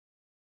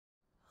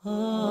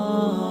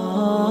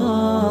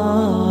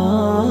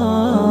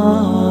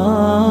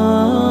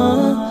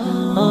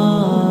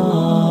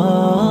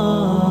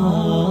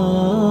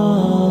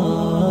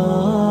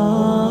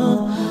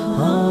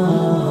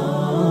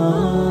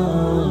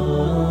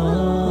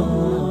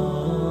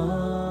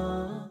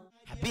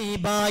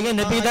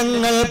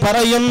നബിതങ്ങൾ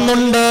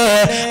പറയുന്നുണ്ട്,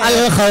 അൽ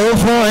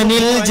ഖൗഫു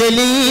അനിൽ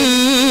ജലീൽ,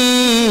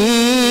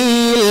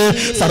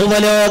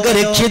 സർവലോക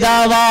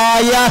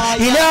രക്ഷിതാവായ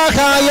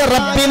ഇലാഹായ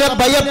റബ്ബിനെ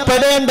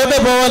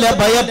ഭയപ്പെടേണ്ടതുപോലെ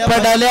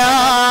ഭയപ്പെടലാൻ,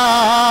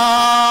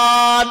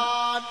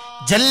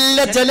 ജല്ല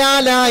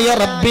ജലാലായ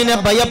റബ്ബിനെ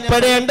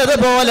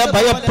ഭയപ്പെടേണ്ടതുപോലെ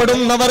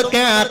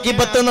ഭയപ്പെടുന്നവർക്ക്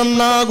ആഖിബത്ത്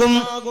നന്നാകും.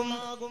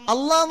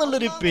 അല്ലാഹ്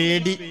എന്നുള്ളൊരു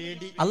പേടി,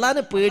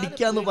 അള്ളാഹിനെ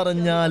പേടിക്കാന്ന്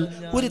പറഞ്ഞാൽ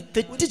ഒരു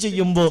തെറ്റ്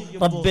ചെയ്യുമ്പോ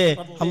റബ്ബേ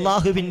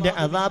അള്ളാഹുവിന്റെ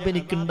അദാബ്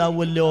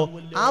എനിക്കുണ്ടാവുമല്ലോ,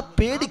 ആ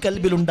പേടി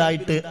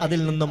കൽബിലുണ്ടായിട്ട് അതിൽ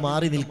നിന്ന്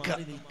മാറി നിൽക്കുക.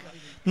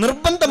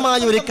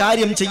 നിർബന്ധമായ ഒരു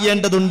കാര്യം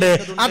ചെയ്യേണ്ടതുണ്ട്,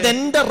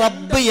 അതെന്റെ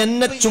റബ്ബ്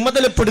എന്നെ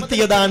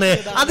ചുമതലപ്പെടുത്തിയതാണ്,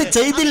 അത്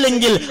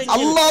ചെയ്തില്ലെങ്കിൽ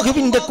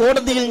അള്ളാഹുവിന്റെ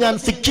കോടതിയിൽ ഞാൻ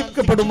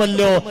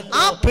ശിക്ഷിക്കപ്പെടുമല്ലോ,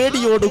 ആ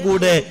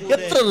പേടിയോടുകൂടെ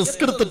എത്ര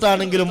റിസ്ക്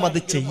എടുത്തിട്ടാണെങ്കിലും അത്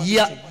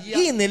ചെയ്യുക.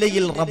 ഈ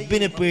നിലയിൽ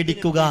റബ്ബിനെ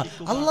പേടിക്കുക,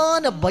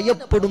 അള്ളാഹിനെ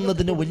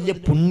ഭയപ്പെടുന്നതിന് വലിയ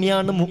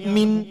പുണ്യാണ്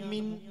മുഅ്മിൻ.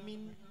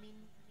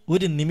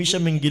 ഒരു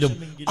നിമിഷമെങ്കിലും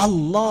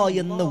അല്ലാഹ്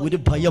എന്ന ഒരു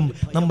ഭയം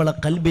നമ്മളെ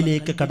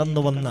കൽബിലേക്ക്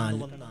കടന്നു വന്നാൽ,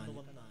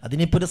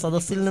 അതിനിപ്പോ ഒരു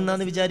സദസ്സിൽ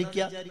നിന്നാന്ന്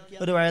വിചാരിക്കുക,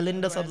 ഒരു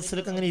വയലിന്റെ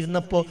സദസ്സിലൊക്കെ അങ്ങനെ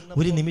ഇരുന്നപ്പോ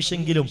ഒരു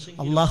നിമിഷമെങ്കിലും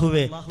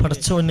അള്ളാഹുവേ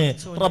പടച്ചോനെ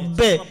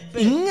റബ്ബേ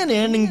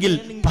ഇങ്ങനെയാണെങ്കിൽ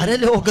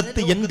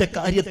പരലോകത്ത് എന്റെ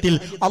കാര്യത്തിൽ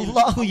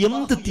അള്ളാഹു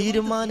എന്ത്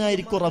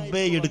തീരുമാനമായിരിക്കും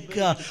റബ്ബേ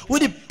എടുക്കുക,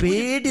 ഒരു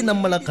പേടി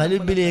നമ്മളെ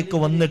കൽബിലേക്ക്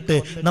വന്നിട്ട്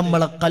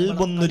നമ്മളെ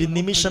കൽബൊന്നൊരു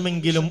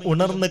നിമിഷമെങ്കിലും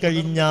ഉണർന്നു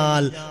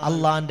കഴിഞ്ഞാൽ,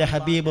 അള്ളാന്റെ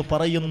ഹബീബ്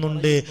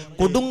പറയുന്നുണ്ട്,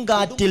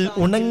 കൊടുങ്കാറ്റിൽ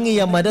ഉണങ്ങിയ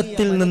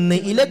മരത്തിൽ നിന്ന്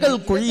ഇലകൾ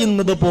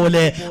കൊഴിയുന്നത്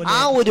പോലെ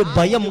ആ ഒരു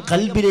ഭയം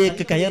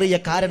കൽബിലേക്ക് കയറിയ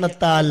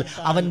കാരണത്താൽ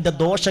അവന്റെ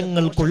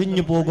ദോഷങ്ങൾ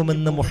കൊഴിഞ്ഞു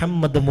പോകുമെന്ന്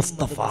മുഹമ്മദ്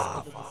മുസ്തഫ.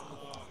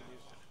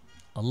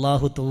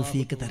 അല്ലാഹു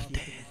തൗഫീഖ്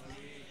തരട്ടെ.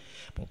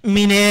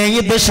 മുഅ്മിനേ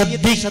ഇത്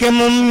ശ്രദ്ധിക്ക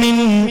മുഅ്മിൻ,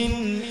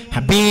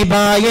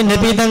 ഹബീബായ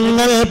നബി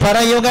തങ്ങൾ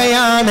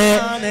പറയുകയാണ്,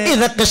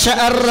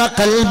 ഇദഖശഅറ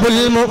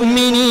ഖൽബുൽ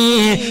മുഅ്മിനി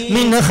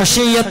മിൻ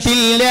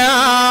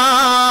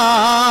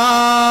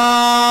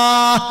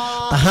ഖശിയത്തില്ലാഹ്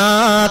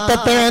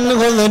തഹാത്തത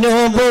അൻഹു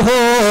ദുനൂബുഹു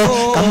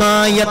കമാ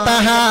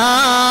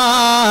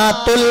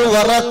യതഹാത്തുൽ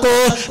വറഖു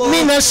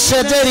മിനശ്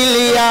ശജരിൽ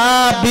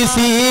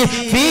യാബിസി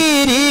ഫീ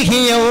റീഹി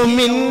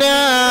യൗമിൻ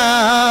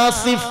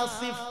നാസിഫ്.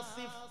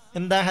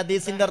 എന്താ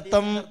ഹദീസിന്റെ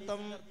അർത്ഥം?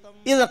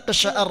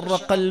 ഇദഖശഅറ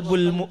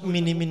ഖൽബുൽ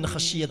മുഅ്മിനി മിൻ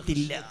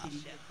ഖശിയത്തില്ലാഹ്,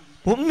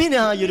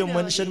 മുഅ്മിനായൊരു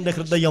മനുഷ്യന്റെ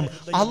ഹൃദയം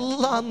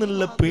അല്ലാഹ്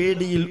എന്നുള്ള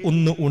പേടിയിൽ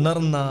ഒന്ന്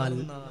ഉണർന്നാൽ,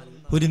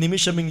 ഒരു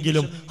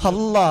നിമിഷമെങ്കിലും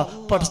അല്ലാഹ്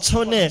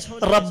പടച്ചോനെ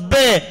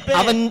റബ്ബേ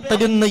അവൻ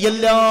തരുന്ന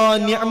എല്ലാ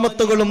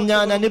നിഅമത്തുകളും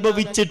ഞാൻ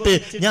അനുഭവിച്ചിട്ട്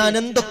ഞാൻ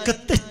എന്തൊക്കെ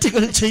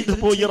തെറ്റുകൾ ചെയ്തു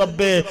പോയി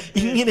റബ്ബേ,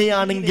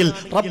 ഇങ്ങനെയാണെങ്കിൽ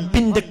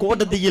റബ്ബിന്റെ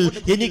കോടതിയിൽ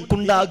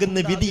എനിക്കുണ്ടാകുന്ന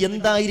വിധി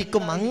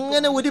എന്തായിരിക്കും?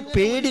 അങ്ങനെ ഒരു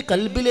പേടി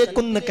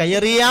കൽബിലേക്കൊന്ന്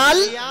കയറിയാൽ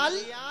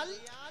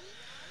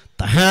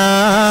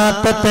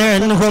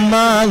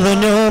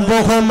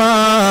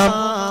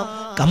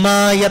കമാ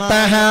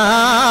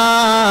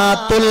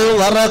യതഹാത്തുൽ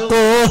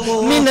വറഖു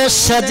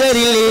മിനശ്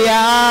ശജരിൽ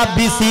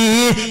യാബിസി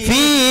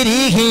ഫീ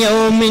റീഹി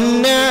യൗമിൻ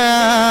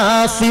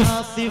നാസിഫ്.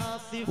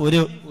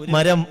 ഒരു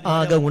മരം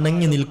ആകെ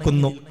ഉണങ്ങി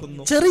നിൽക്കുന്നു,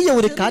 ചെറിയ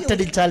ഒരു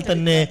കാറ്റടിച്ചാൽ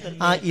തന്നെ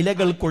ആ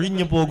ഇലകൾ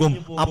കൊഴിഞ്ഞു പോകും.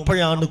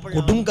 അപ്പോഴാണ്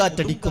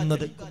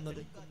കൊടുങ്കാറ്റടിക്കുന്നത്.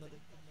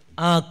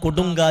 ആ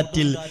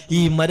കൊടുങ്കാറ്റിൽ ഈ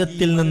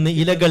മരത്തിൽ നിന്ന്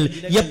ഇലകൾ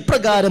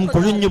എപ്രകാരം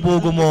കൊഴിഞ്ഞു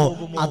പോകുമോ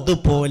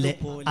അതുപോലെ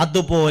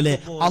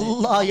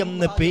അല്ലാഹ്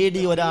എന്ന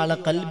പേടി ഒരാളെ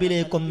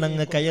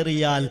കൽബിലേക്കൊന്നങ്ങ്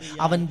കയറിയാൽ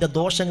അവന്റെ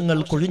ദോഷങ്ങൾ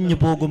കൊഴിഞ്ഞു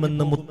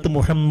പോകുമെന്ന് മുത്ത്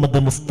മുഹമ്മദ്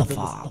മുസ്തഫ.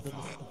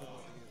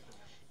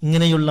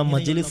 ഇങ്ങനെയുള്ള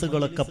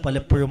മജ്ലിസുകളൊക്കെ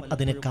പലപ്പോഴും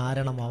അതിന്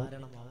കാരണമാവും.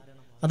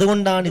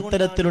 അതുകൊണ്ടാണ്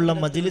ഇത്തരത്തിലുള്ള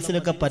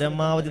മജ്ലിസിലൊക്കെ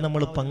പരമാവധി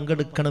നമ്മൾ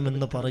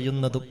പങ്കെടുക്കണമെന്ന്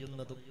പറയുന്നതും.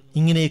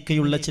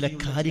 ഇങ്ങനെയൊക്കെയുള്ള ചില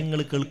കാര്യങ്ങൾ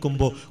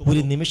കേൾക്കുമ്പോൾ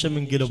ഒരു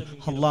നിമിഷമെങ്കിലും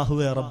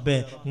അല്ലാഹുവേ റബ്ബേ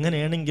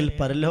ഇങ്ങനെയാണെങ്കിൽ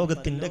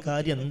പരലോകത്തിന്റെ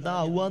കാര്യം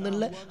എന്താവുക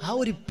ആ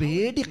ഒരു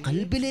പേടി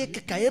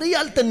കൽബിലേക്ക്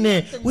കയറിയാൽ തന്നെ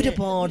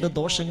ഒരുപാട്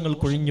ദോഷങ്ങൾ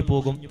കൊഴിഞ്ഞു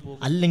പോകും.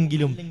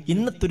 അല്ലെങ്കിലും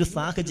ഇന്നത്തെ ഒരു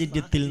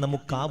സാഹചര്യത്തിൽ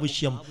നമുക്ക്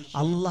ആവശ്യം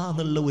അല്ലാഹ്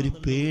എന്നുള്ള ഒരു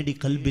പേടി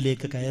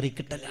കൽബിലേക്ക് കയറി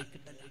കിട്ടല.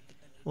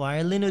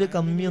 വയലിനൊരു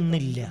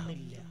കമ്മിയൊന്നുമില്ല,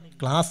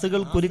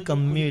 ക്ലാസ്സുകൾക്കൊരു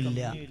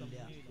കമ്മിയില്ല.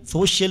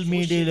 സോഷ്യൽ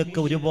മീഡിയയിലൊക്കെ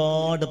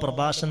ഒരുപാട്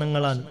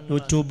പ്രഭാഷണങ്ങളാണ്,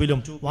 യൂട്യൂബിലും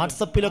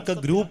വാട്സപ്പിലൊക്കെ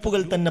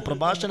ഗ്രൂപ്പുകൾ തന്നെ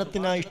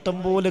പ്രഭാഷണത്തിനായി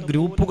ഇഷ്ടംപോലെ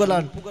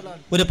ഗ്രൂപ്പുകളാണ്.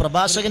 ഒരു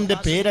പ്രഭാഷകന്റെ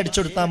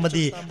പേരടിച്ചെടുത്താൽ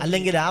മതി,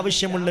 അല്ലെങ്കിൽ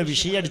ആവശ്യമുള്ള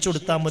വിഷയം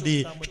അടിച്ചെടുത്താൽ മതി,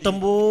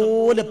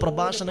 ഇഷ്ടംപോലെ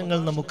പ്രഭാഷണങ്ങൾ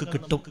നമുക്ക്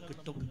കിട്ടും.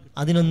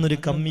 അതിനൊന്നൊരു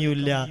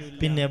കമ്മിയില്ല.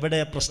 പിന്നെ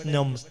എവിടെ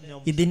പ്രശ്നം?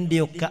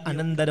 ഇതിന്റെയൊക്കെ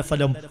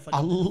അനന്തരഫലം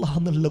അല്ലാഹ്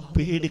എന്നുള്ള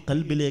പേടി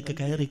കൽബിലേക്ക്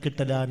കയറി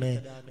കിട്ടലാണ്.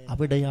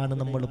 അവിടെയാണ്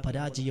നമ്മൾ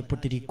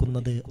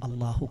പരാജയപ്പെട്ടിരിക്കുന്നത്.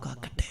 അല്ലാഹു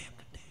കാക്കട്ടെ.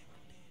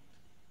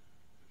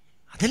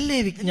 അതല്ലേ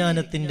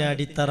വിജ്ഞാനത്തിന്റെ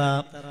അടിത്തറ.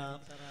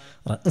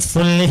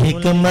 റഅസുൽ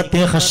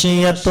ഹിക്മത്തി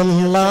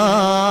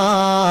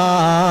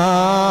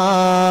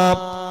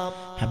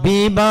ഖശിയത്തുല്ലാഹ്,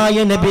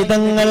 ഹബീബായ നബി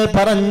തങ്ങൾ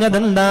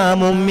പറഞ്ഞതെന്താ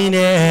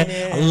മുഅ്മിനേ?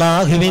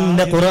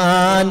 അല്ലാഹുവിന്റെ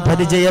ഖുർആൻ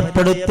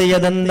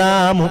പരിചയപ്പെടുത്തിയതെന്താ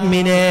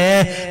മുഅ്മിനേ?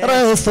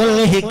 റസൂൽ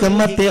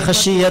ഹിക്മത്തി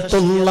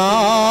ഖശിയത്തുല്ലാഹ്.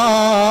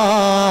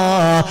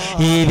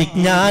 ഈ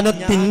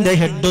വിജ്ഞാനത്തിന്റെ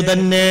ഹെഡ്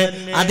തന്നെ,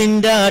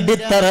 അതിന്റെ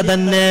അടിത്തറ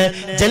തന്നെ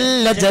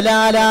ജല്ല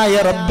ജലാലായ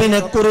റബ്ബിനെ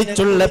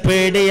കുറിച്ചുള്ള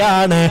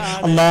പേടിയാണ്.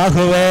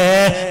 അല്ലാഹുവേ,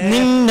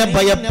 നിന്നെ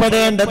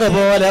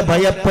ഭയപ്പെടേണ്ടതുപോലെ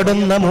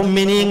ഭയപ്പെടുന്ന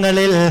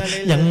മുഅ്മിനീങ്ങളിൽ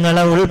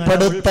ഞങ്ങളെ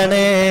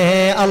ഉൾപ്പെടുത്തണേ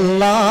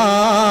അല്ലാ.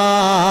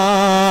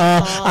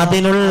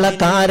 അതിനുള്ള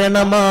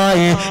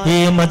കാരണമായി ഈ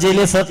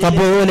മജ്ലിസ്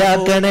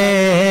കബൂലാക്കണേ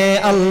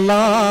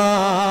അല്ലാ.